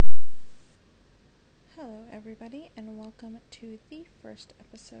Hello, everybody, and welcome to the first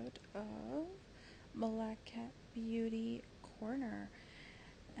episode of Black Cat Beauty Corner.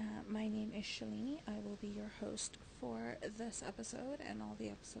 My name is Shalini. I will be your host for this episode and all the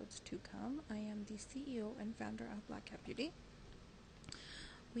episodes to come. I am the CEO and founder of Black Cat Beauty.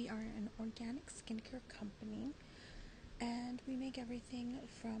 We are an organic skincare company, and we make everything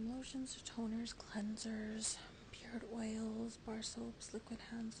from lotions to toners, cleansers, beard oils, bar soaps, liquid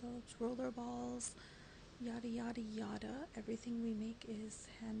hand soaps, roller balls, yada yada yada. Everything we make is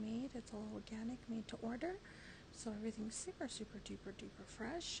handmade. It's all organic, made to order, so everything's super duper duper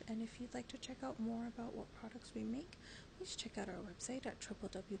fresh. And if you'd like to check out more about what products we make, please check out our website at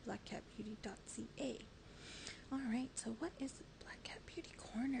www.blackcatbeauty.ca. Alright, so what is Black Cat Beauty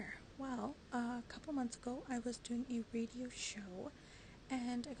Corner? Well, a couple months ago I was doing a radio show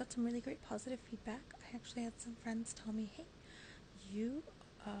and I got some really great positive feedback. I actually had some friends tell me, hey, you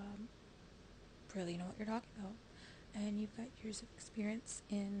really know what you're talking about, and you've got years of experience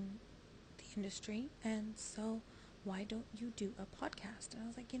in the industry, and so why don't you do a podcast? And I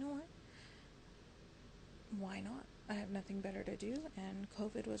was like, you know what, why not? I have nothing better to do, and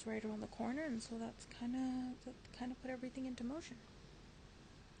COVID was right around the corner, and so that kind of put everything into motion.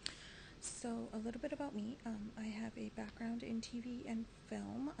 So a little bit about me. I have a background in TV and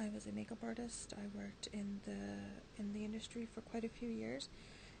film. I was a makeup artist. I worked in the industry for quite a few years.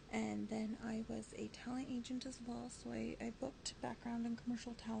 And then I was a talent agent as well, so I booked background and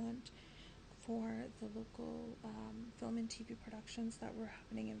commercial talent for the local film and TV productions that were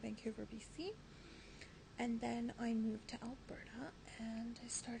happening in Vancouver, BC. And then I moved to Alberta, and I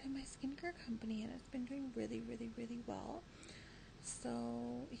started my skincare company, and it's been doing really well.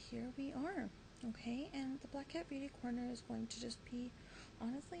 So here we are, okay? And the Black Cat Beauty Corner is going to just be,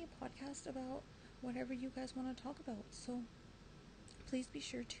 honestly, a podcast about whatever you guys want to talk about. So please be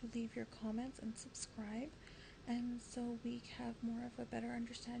sure to leave your comments and subscribe, and so we have more of a better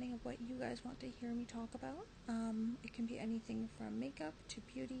understanding of what you guys want to hear me talk about. It can be anything from makeup to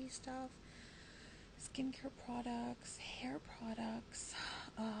beauty stuff, skincare products, hair products,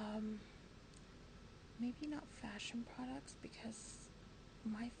 maybe not fashion products, because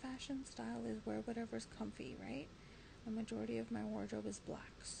my fashion style is wear whatever's comfy, right? The majority of my wardrobe is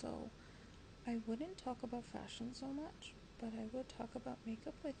black, so I wouldn't talk about fashion so much, but I would talk about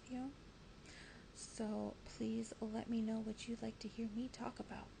makeup with you. So please let me know what you'd like to hear me talk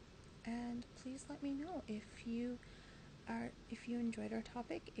about, and please let me know if you enjoyed our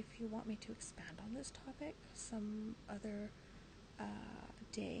topic, if you want me to expand on this topic some other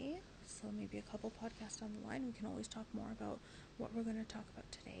day. So maybe a couple podcasts down the line, we can always talk more about what we're going to talk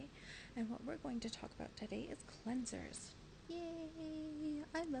about today. And what we're going to talk about today is cleansers. Yay!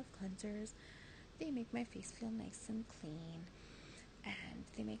 I love cleansers. They make my face feel nice and clean, and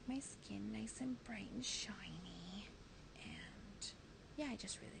they make my skin nice and bright and shiny, and yeah, I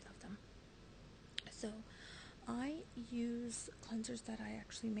just really love them. So I use cleansers that I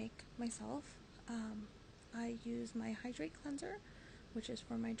actually make myself. I use my Hydrate cleanser, which is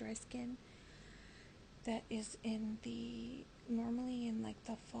for my dry skin. That is normally in like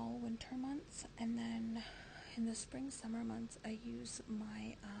the fall, winter months, and then in the spring, summer months, I use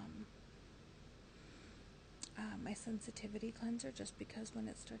my my sensitivity cleanser, just because when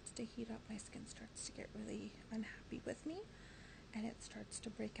it starts to heat up, my skin starts to get really unhappy with me, and it starts to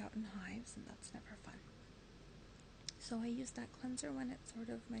break out in hives, and that's never fun. So I use that cleanser when it's sort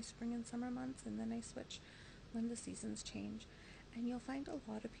of my spring and summer months, and then I switch when the seasons change. And you'll find a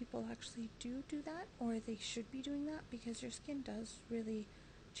lot of people actually do that, or they should be doing that, because your skin does really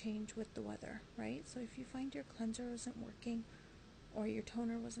change with the weather, right? So if you find your cleanser isn't working, or your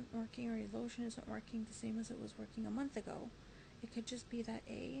toner wasn't working, or your lotion isn't working the same as it was working a month ago, it could just be that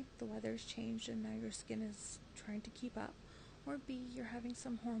A, the weather's changed and now your skin is trying to keep up, or B, you're having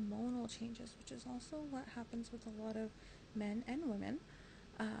some hormonal changes, which is also what happens with a lot of men and women,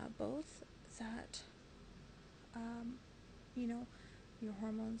 both, that your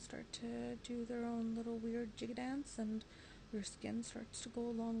hormones start to do their own little weird jig dance, and your skin starts to go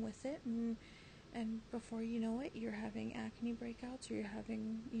along with it, and before you know it, you're having acne breakouts, or you're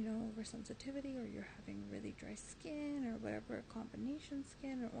having, oversensitivity, or you're having really dry skin, or whatever, combination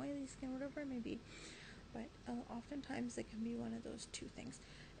skin, or oily skin, whatever it may be. But oftentimes it can be one of those two things.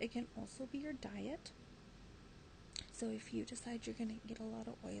 It can also be your diet. So if you decide you're going to eat a lot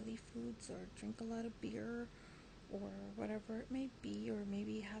of oily foods, or drink a lot of beer, or whatever it may be, or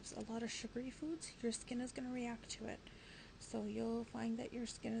maybe have a lot of sugary foods, your skin is going to react to it. So you'll find that your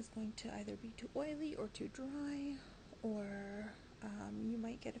skin is going to either be too oily or too dry, or you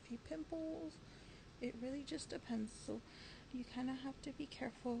might get a few pimples. It really just depends. So you kind of have to be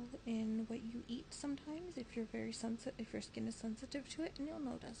careful in what you eat sometimes if you're very sensitive, if your skin is sensitive to it, and you'll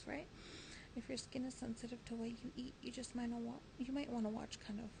notice, right? If your skin is sensitive to what you eat, you just might want to watch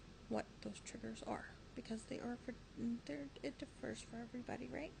kind of what those triggers are, because it differs for everybody,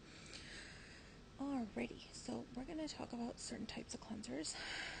 right? Alrighty, so we're going to talk about certain types of cleansers.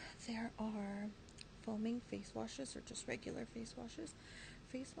 There are foaming face washes or just regular face washes.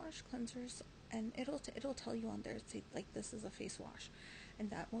 Face wash cleansers, and it'll tell you on there, say like this is a face wash, and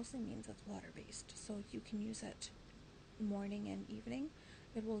that mostly means it's water based, so you can use it morning and evening.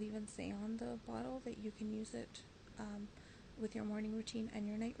 It will even say on the bottle that you can use it with your morning routine and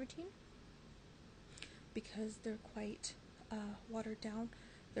your night routine, because they're quite watered down.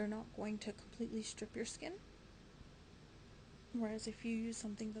 They're not going to completely strip your skin, whereas if you use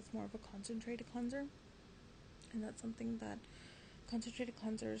something that's more of a concentrated cleanser, and that's something that concentrated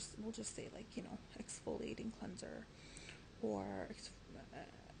cleansers will just say, like, exfoliating cleanser, or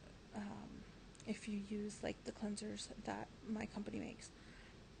if you use like the cleansers that my company makes,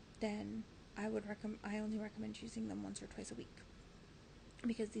 then I only recommend using them once or twice a week,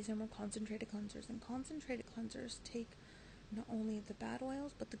 because these are more concentrated cleansers, and concentrated cleansers take not only the bad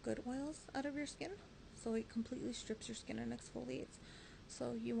oils but the good oils out of your skin, so it completely strips your skin and exfoliates.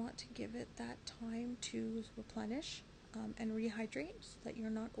 So you want to give it that time to replenish and rehydrate, so that you're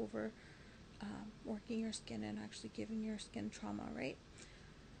not over working your skin and actually giving your skin trauma, right?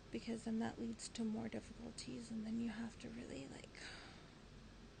 Because then that leads to more difficulties, and then you have to really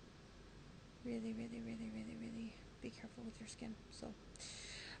be careful with your skin. So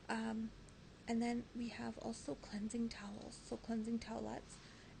and then we have also cleansing towels, so cleansing towelettes,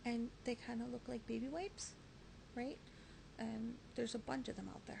 and they kind of look like baby wipes, right? And there's a bunch of them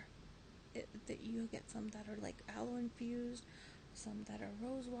out there. That you get some that are like aloe infused, some that are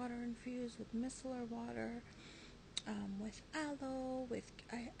rose water infused with micellar water, with aloe,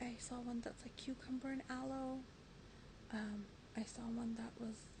 I saw one that's like cucumber and aloe. I saw one that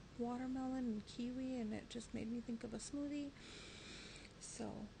was watermelon and kiwi, and it just made me think of a smoothie.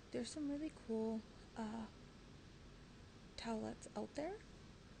 So there's some really cool towelettes out there.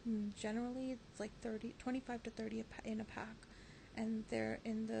 Generally it's like 25 to 30 in a pack, and they're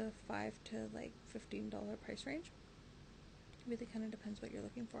in the $5 to like $15 price range. Really kind of depends what you're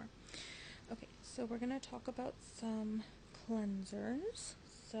looking for. Okay, so we're going to talk about some cleansers.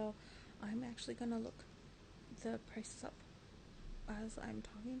 So I'm actually going to look the prices up as I'm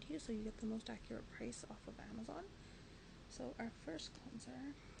talking to you, so you get the most accurate price off of Amazon. So our first cleanser,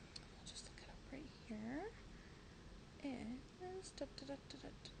 I'll just look it up right here, is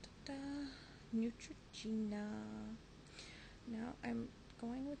Neutrogena. Now I'm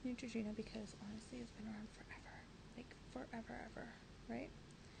going with Neutrogena because honestly it's been around forever, like forever ever, right?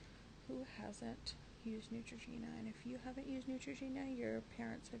 Who hasn't used Neutrogena? And if you haven't used Neutrogena, your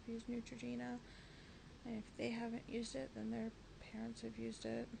parents have used Neutrogena, and if they haven't used it, then their parents have used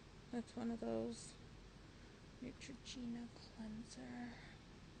it. That's one of those. Neutrogena cleanser,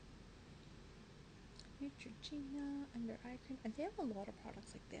 Neutrogena under eye cream, and they have a lot of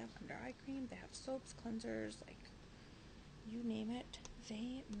products. Like they have under eye cream, they have soaps, cleansers, like you name it,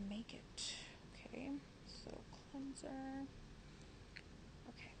 they make it. Okay, so cleanser.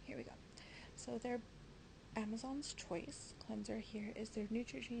 Okay, here we go. So their Amazon's Choice cleanser here is their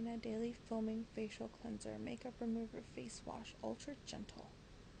Neutrogena Daily Foaming Facial Cleanser Makeup Remover Face Wash Ultra Gentle,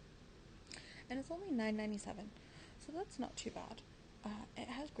 and it's only $9.97, so that's not too bad. It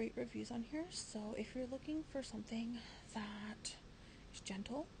has great reviews on here, so if you're looking for something that is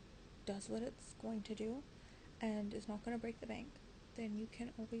gentle, does what it's going to do, and is not going to break the bank, then you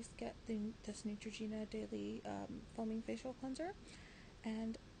can always get this Neutrogena Daily Foaming Facial Cleanser,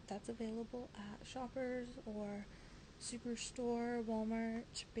 and that's available at Shoppers or Superstore,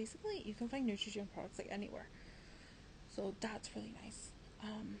 Walmart. Basically, you can find Neutrogena products like anywhere, so that's really nice.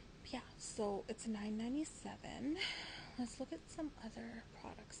 Yeah, so it's $9.97. Let's look at some other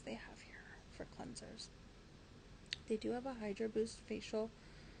products they have here for cleansers. They do have a Hydro Boost facial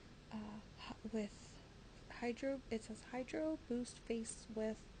with it says Hydro Boost Face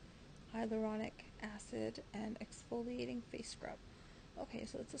with hyaluronic acid and exfoliating face scrub. Okay,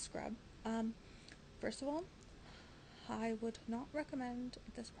 so it's a scrub. First of all, I would not recommend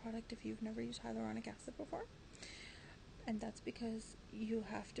this product if you've never used hyaluronic acid before. And that's because you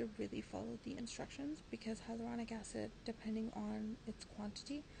have to really follow the instructions, because hyaluronic acid, depending on its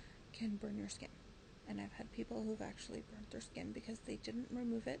quantity, can burn your skin. And I've had people who've actually burnt their skin because they didn't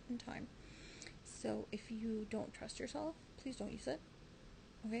remove it in time. So if you don't trust yourself, please don't use it.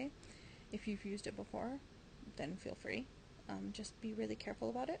 Okay? If you've used it before, then feel free. Just be really careful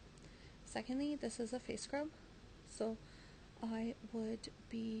about it. Secondly, this is a face scrub. So I would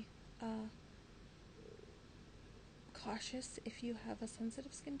be cautious if you have a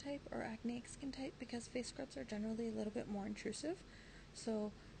sensitive skin type or acneic skin type, because face scrubs are generally a little bit more intrusive.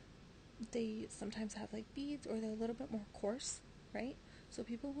 So they sometimes have like beads, or they're a little bit more coarse, right? So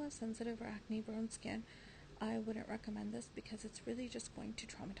people who have sensitive or acne prone skin, I wouldn't recommend this, because it's really just going to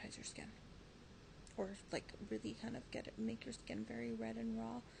traumatize your skin, or like really kind of make your skin very red and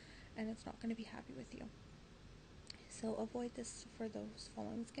raw, and it's not going to be happy with you. So avoid this for those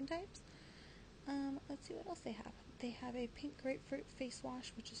following skin types. Let's see what else they have. They have a pink grapefruit face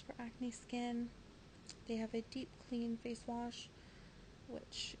wash, which is for acne skin. They have a deep clean face wash,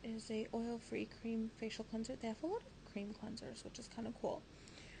 which is a oil-free cream facial cleanser. They have a lot of cream cleansers, which is kind of cool.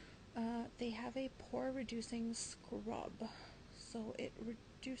 They have a pore reducing scrub, so it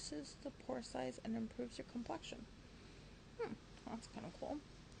reduces the pore size and improves your complexion. That's kind of cool.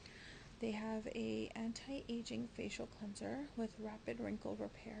 They have a anti-aging facial cleanser with rapid wrinkle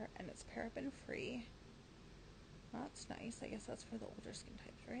repair, and it's paraben free. That's nice. I guess that's for the older skin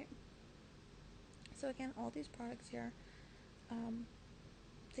types, right? So again, all these products here,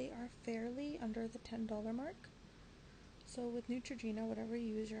 they are fairly under the $10 mark. So with Neutrogena, whatever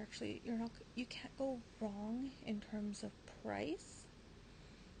you use, you can't go wrong in terms of price,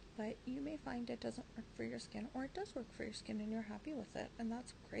 but you may find it doesn't work for your skin, or it does work for your skin and you're happy with it, and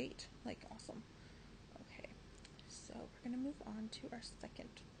that's great, like awesome. Okay, so we're gonna move on to our second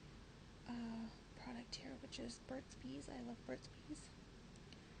product here, which is Burt's Bees. I love Burt's Bees.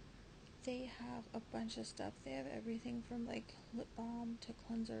 They have a bunch of stuff. They have everything from like lip balm to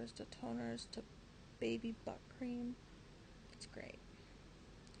cleansers to toners to baby butt cream. It's great.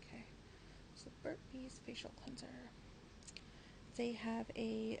 Okay, so Burt's Bees facial cleanser. They have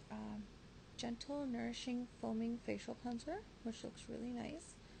a gentle, nourishing, foaming facial cleanser, which looks really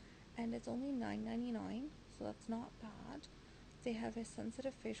nice, and it's only $9.99, so that's not bad. They have a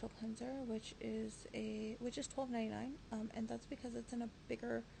sensitive facial cleanser, which is $12.99, and that's because it's in a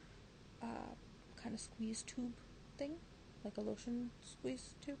bigger kind of squeeze tube thing, like a lotion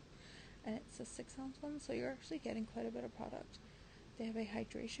squeeze tube, and it's a 6-ounce one, so you're actually getting quite a bit of product. They have a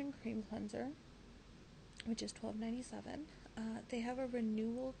hydration cream cleanser, which is $12.97. They have a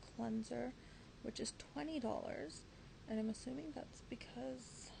renewal cleanser, which is $20, and I'm assuming that's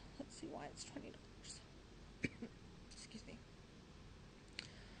because, let's see why it's $20. Excuse me.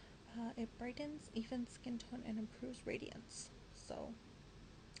 It brightens, evens skin tone, and improves radiance. So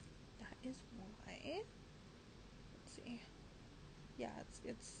that is why. Let's see. Yeah,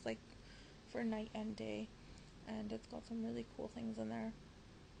 it's like for night and day, and it's got some really cool things in there.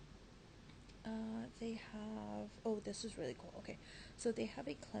 They have, this is really cool. Okay, so they have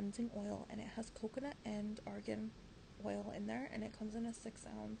a cleansing oil, and it has coconut and argan oil in there, and it comes in a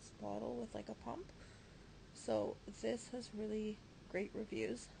 6-ounce bottle with like a pump. So this has really great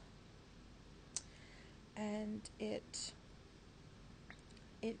reviews, and it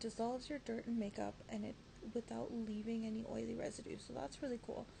dissolves your dirt and makeup, and it without leaving any oily residue. So that's really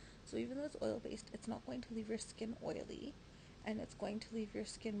cool. So even though it's oil based, it's not going to leave your skin oily, and it's going to leave your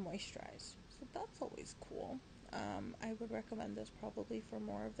skin moisturized. So that's always cool. I would recommend this probably for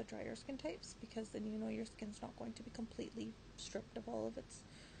more of the drier skin types, because then you know your skin's not going to be completely stripped of all of its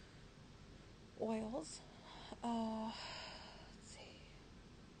oils. Let's see.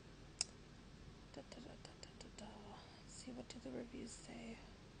 Let's see, what do the reviews say?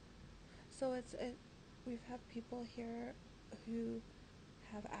 So we've had people here who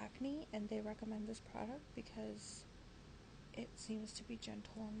have acne, and they recommend this product because it seems to be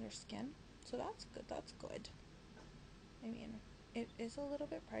gentle on their skin. So that's good. I mean, it is a little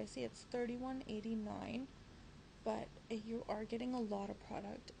bit pricey. It's $31.89, but you are getting a lot of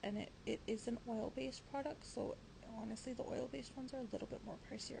product, and it is an oil-based product, so honestly the oil-based ones are a little bit more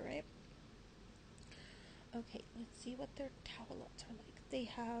pricier, right? Okay, let's see what their towelettes are like. They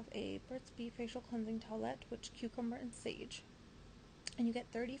have a Burt's Bees facial cleansing towelette, which cucumber and sage, and you get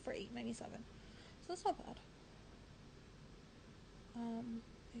 30 for $8.97. So that's not bad.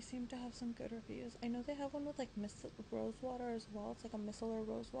 They seem to have some good reviews. I know they have one with like rose water as well. It's like a micellar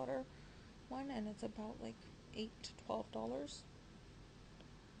rose water one, and it's about like $8 to $12. So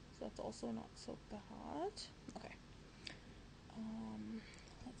that's also not so bad. Okay.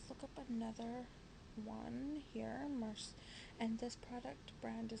 Let's look up another one here. And this product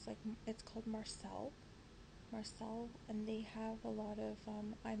brand is it's called Marcel, and they have a lot of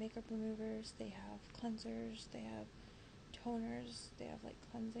eye makeup removers. They have cleansers. They have toners. They have like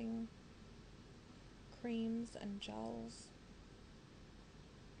cleansing creams and gels.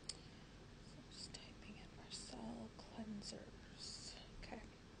 So I'm just typing in Marcel cleansers. Okay,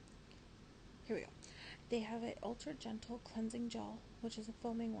 here we go. They have an ultra gentle cleansing gel, which is a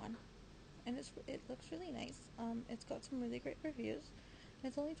foaming one, and it looks really nice. It's got some really great reviews.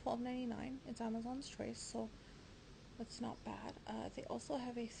 It's only $12.99. It's Amazon's choice, so it's not bad. They also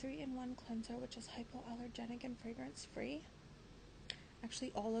have a 3-in-1 cleanser, which is hypoallergenic and fragrance free.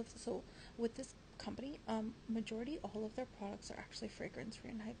 Actually, with this company, majority all of their products are actually fragrance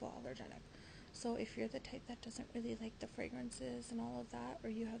free and hypoallergenic. So if you're the type that doesn't really like the fragrances and all of that, or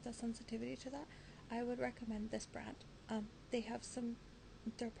you have the sensitivity to that, I would recommend this brand. They have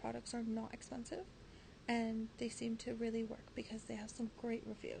their products are not expensive, and they seem to really work because they have some great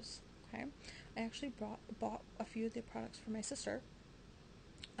reviews. Okay, I actually bought a few of the products for my sister,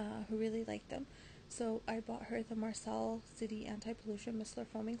 who really liked them. So I bought her the Marcel City Anti-Pollution Micellar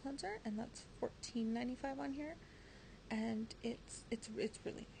Foaming Cleanser, and that's $14.95 on here, and it's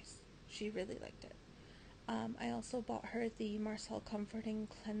really nice. She really liked it. I also bought her the Marcel Comforting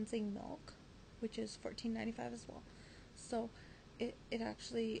Cleansing Milk, which is $14.95 as well. So it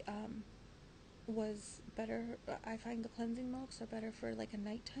actually was better. I find the cleansing milks are better for like a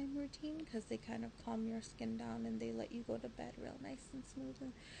nighttime routine because they kind of calm your skin down and they let you go to bed real nice and smooth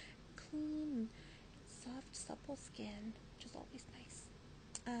and clean and soft, supple skin, which is always nice.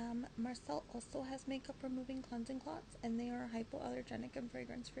 Marcel also has makeup removing cleansing cloths, and they are hypoallergenic and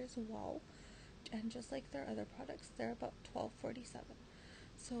fragrance free as well. And just like their other products, they're about $12.47.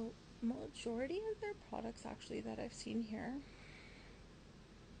 So majority of their products actually that I've seen here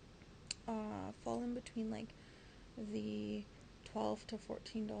fall in between like the $12 to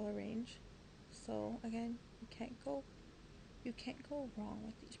 $14 range. So again, you can't go wrong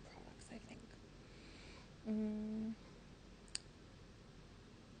with these products, I think. And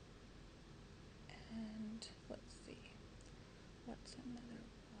let's see, what's another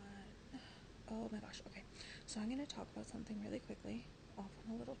one? Oh my gosh, okay. So I'm going to talk about something really quickly, off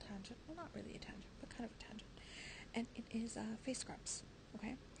on a little tangent. Well, not really a tangent, but kind of a tangent. And it is face scrubs,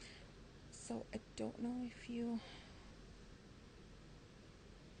 okay? So I don't know if you...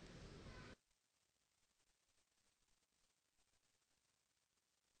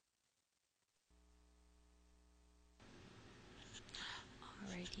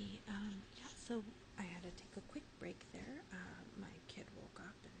 Alrighty, yeah, so I had to take a quick break there. My kid woke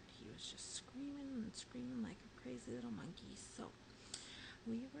up and he was just screaming and screaming like a crazy little monkey. So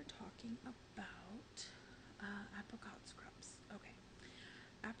we were talking about apricot scrubs. Okay,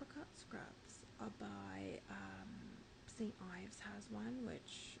 apricot scrubs by St. Ives has one,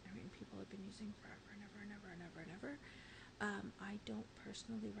 which I mean people have been using forever and ever and ever and ever and ever. I don't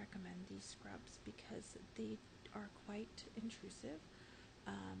personally recommend these scrubs because they are quite intrusive.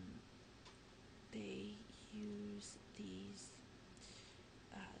 They use the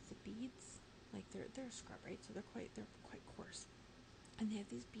beads, like they're a scrub, right? So they're quite coarse, and they have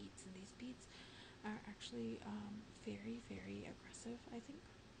these beads, and these beads are actually very very aggressive. I think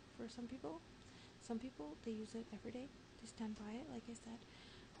for some people, they use it every day. They stand by it, like I said,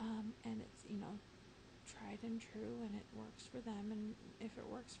 and it's tried and true, and it works for them. And if it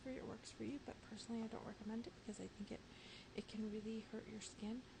works for you, it works for you. But personally, I don't recommend it because I think it can really hurt your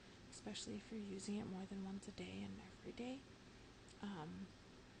skin, especially if you're using it more than once a day and every day.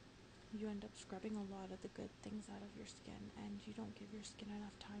 You end up scrubbing a lot of the good things out of your skin, and you don't give your skin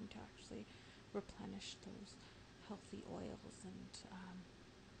enough time to actually replenish those healthy oils and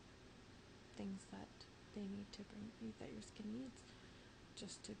things that that your skin needs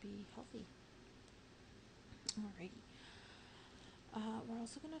just to be healthy. Alrighty. We're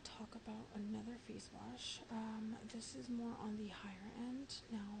also going to talk about another face wash. This is more on the higher end.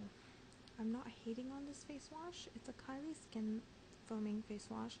 Now, I'm not hating on this face wash. It's a Kylie Skin Foaming Face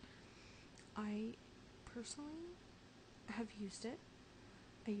Wash. I personally have used it.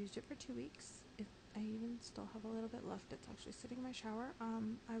 I used it for 2 weeks. I even still have a little bit left. It's actually sitting in my shower.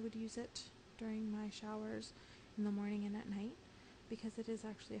 I would use it during my showers in the morning and at night because it is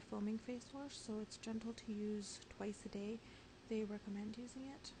actually a foaming face wash, so it's gentle to use twice a day. They recommend using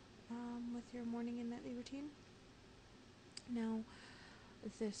it with your morning and nightly routine. Now,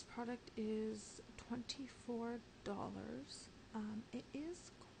 this product is $24. It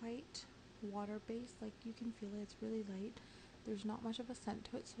is quite water-based, like you can feel it. It's really light. There's not much of a scent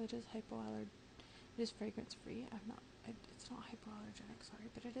to it, so it is It is fragrance-free. It's not hypoallergenic, sorry,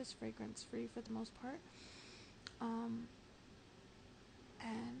 but it is fragrance-free for the most part. And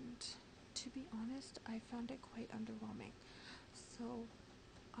to be honest, I found it quite underwhelming. So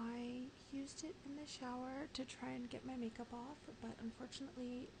I used it in the shower to try and get my makeup off, but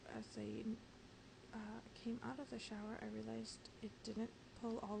unfortunately, as I came out of the shower, I realized it didn't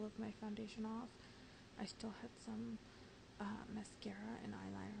pull all of my foundation off. I still had some mascara and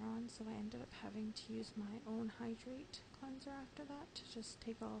eyeliner on, so I ended up having to use my own Hydrate cleanser after that to just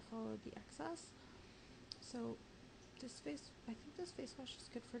take off all of the excess. So I think this face wash is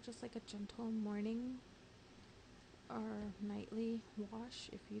good for just like a gentle morning or nightly wash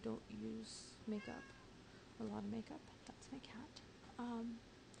if you don't use makeup, a lot of makeup. That's my cat.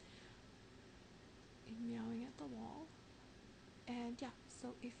 Meowing at the wall. And yeah,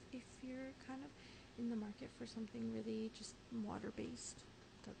 so if you're kind of in the market for something really just water-based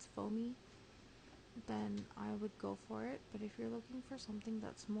that's foamy, then I would go for it. But if you're looking for something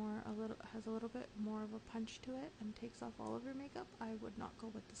that's has a little bit more of a punch to it and takes off all of your makeup, I would not go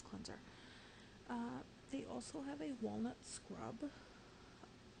with this cleanser. They also have a walnut scrub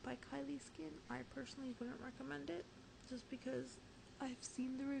by Kylie Skin. I personally wouldn't recommend it just because I've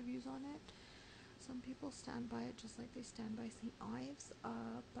seen the reviews on it. Some people stand by it just like they stand by St. Ives,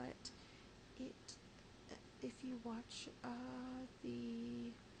 but if you watch I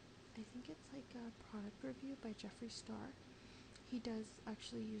think it's like a product review by Jeffree Star, he does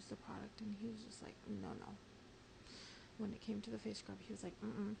actually use the product, and he was just like, no. When it came to the face scrub, he was like,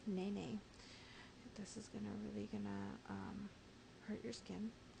 nay. This is really gonna hurt your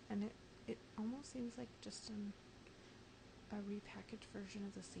skin, and it almost seems like just a repackaged version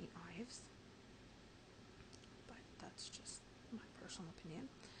of the St. Ives, but that's just my personal opinion.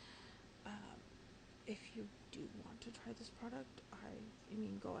 If you do want to try this product, I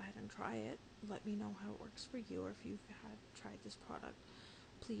mean, go ahead and try it. Let me know how it works for you, or if you've tried this product.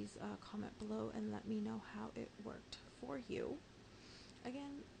 Please comment below and let me know how it worked for you.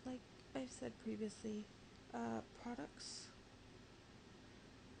 Again, like I've said previously, products,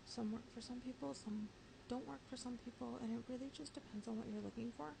 some work for some people, some don't work for some people, and it really just depends on what you're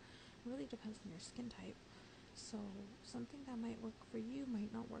looking for. It really depends on your skin type. So something that might work for you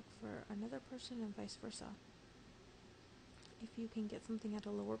might not work for another person, and vice versa. If you can get something at a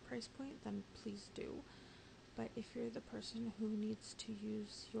lower price point, then please do. But if you're the person who needs to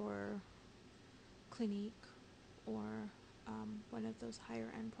use your Clinique or one of those higher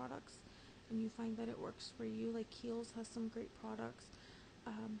end products, and you find that it works for you, like Kiehl's has some great products.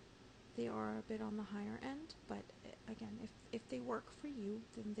 They are a bit on the higher end, but again, if they work for you,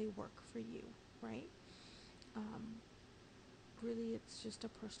 then they work for you, right? Really, it's just a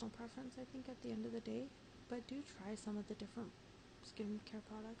personal preference, I think, at the end of the day. But do try some of the different skincare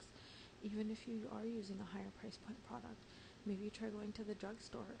products, even if you are using a higher price point product. Maybe try going to the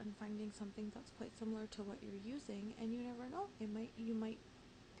drugstore and finding something that's quite similar to what you're using, and you never know, you might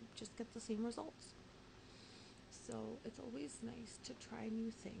just get the same results. So it's always nice to try new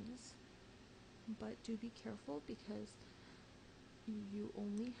things, but do be careful, because you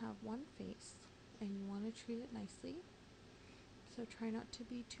only have one face and you want to treat it nicely. So try not to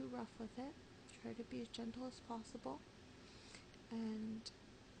be too rough with it. Try to be as gentle as possible. And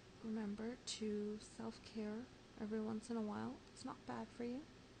remember to self-care every once in a while. It's not bad for you.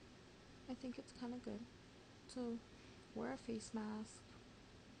 I think it's kind of good. So wear a face mask.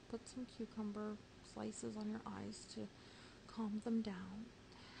 Put some cucumber slices on your eyes to calm them down.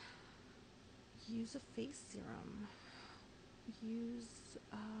 Use a face serum. Use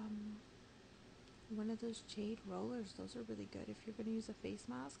one of those jade rollers. Those are really good. If you're going to use a face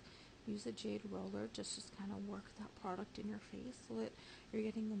mask, use a jade roller. Just kind of work that product in your face so that you're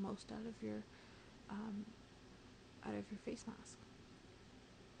getting the most out of your face mask.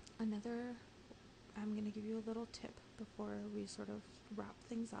 I'm going to give you a little tip before we sort of wrap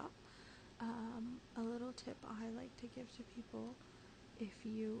things up. A little tip I like to give to people: if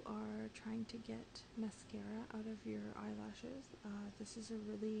you are trying to get mascara out of your eyelashes, this is a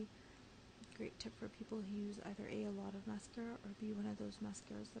really great tip for people who use either A lot of mascara, or B, one of those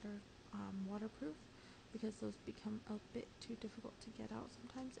mascaras that are waterproof, because those become a bit too difficult to get out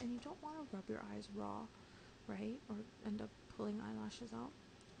sometimes, and you don't want to rub your eyes raw, right, or end up pulling eyelashes out.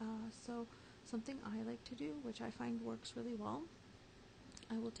 So something I like to do, which I find works really well,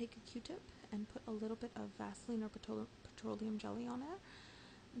 I will take a Q-tip and put a little bit of Vaseline or petroleum jelly on it.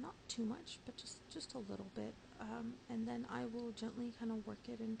 Not too much, but just a little bit, and then I will gently kind of work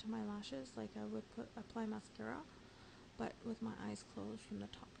it into my lashes like I would apply mascara, but with my eyes closed from the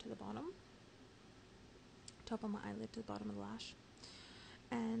top to the bottom, top of my eyelid to the bottom of the lash.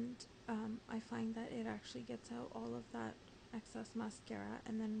 And I find that it actually gets out all of that excess mascara,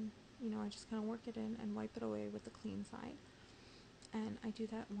 and then I just kind of work it in and wipe it away with the clean side, and I do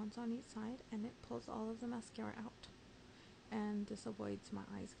that once on each side, and it pulls all of the mascara out. And this avoids my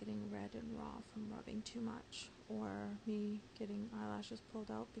eyes getting red and raw from rubbing too much, or me getting eyelashes pulled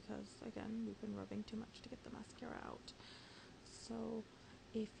out because, again, we've been rubbing too much to get the mascara out. So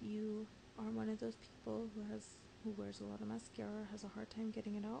if you are one of those people who has who wears a lot of mascara, has a hard time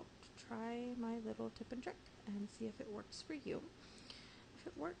getting it out, try my little tip and trick and see if it works for you. If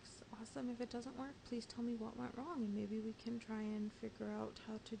it works, awesome. If it doesn't work, please tell me what went wrong and maybe we can try and figure out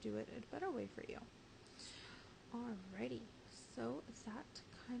how to do it a better way for you. Alrighty, so that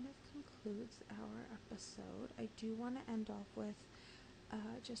kind of concludes our episode. I do want to end off with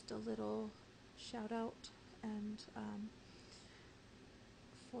just a little shout out and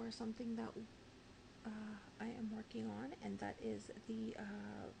for something that I am working on, and that is the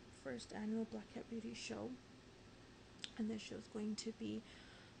first annual Black Cat Beauty Show. And this show is going to be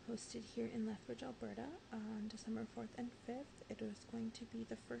hosted here in Lethbridge, Alberta on December 4th and 5th. It is going to be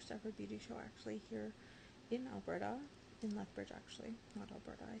the first ever beauty show actually here in Alberta, in Lethbridge actually, not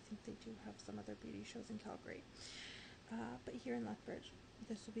Alberta. I think they do have some other beauty shows in Calgary. But here in Lethbridge,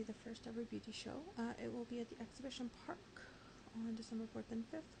 this will be the first ever beauty show. It will be at the Exhibition Park on December 4th and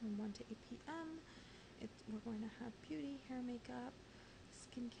 5th from 1 to 8 p.m. We're going to have beauty, hair, makeup,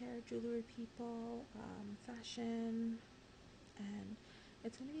 skincare, jewelry people, fashion, and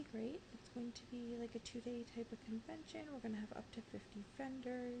it's going to be great. It's going to be like a 2-day type of convention. We're going to have up to 50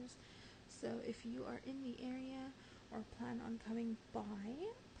 vendors. So if you are in the area or plan on coming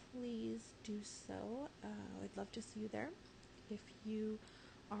by, please do so. I'd love to see you there. If you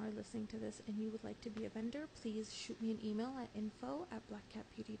are listening to this and you would like to be a vendor, please shoot me an email at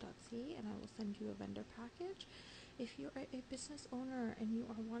info@blackcatbeauty.ca and I will send you a vendor package. If you are a business owner and you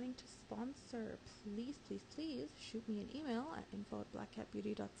are wanting to sponsor, please shoot me an email at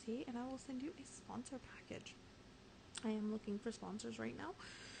info@blackcatbeauty.ca and I will send you a sponsor package. I am looking for sponsors right now,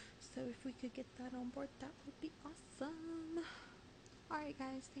 so if we could get that on board, that would be awesome. Alright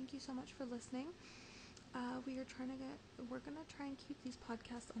guys, thank you so much for listening. We're gonna try and keep these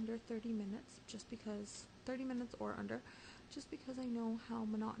podcasts under 30 minutes, just because 30 minutes or under, just because I know how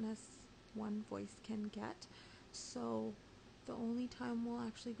monotonous one voice can get. So the only time we'll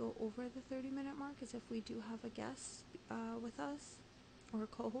actually go over the 30-minute mark is if we do have a guest with us or a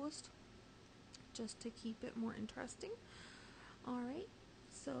co-host, just to keep it more interesting. Alright,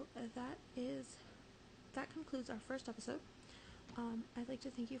 so that concludes our first episode. I'd like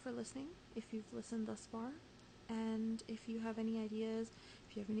to thank you for listening, if you've listened thus far, and if you have any ideas,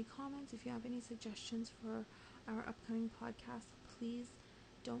 if you have any comments, if you have any suggestions for our upcoming podcast, please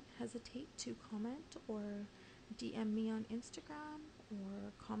don't hesitate to comment or DM me on Instagram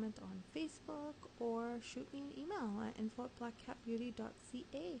or comment on Facebook or shoot me an email at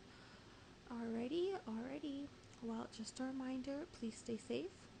info@blackcatbeauty.ca. Alrighty. Well, just a reminder, please stay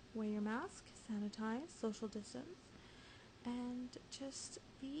safe, wear your mask, sanitize, social distance, and just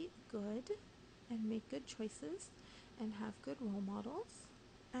be good and make good choices and have good role models,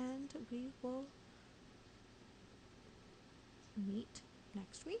 and we will meet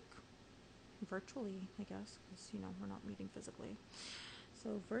next week virtually, I guess, because we're not meeting physically,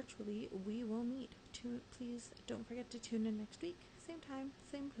 so virtually we will meet. Please don't forget to tune in next week, same time,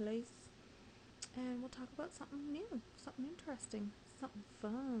 same place, and we'll talk about something new, something interesting, something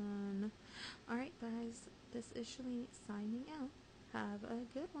fun. Alright guys, this is Shalene signing out. Have a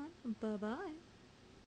good one. Bye bye.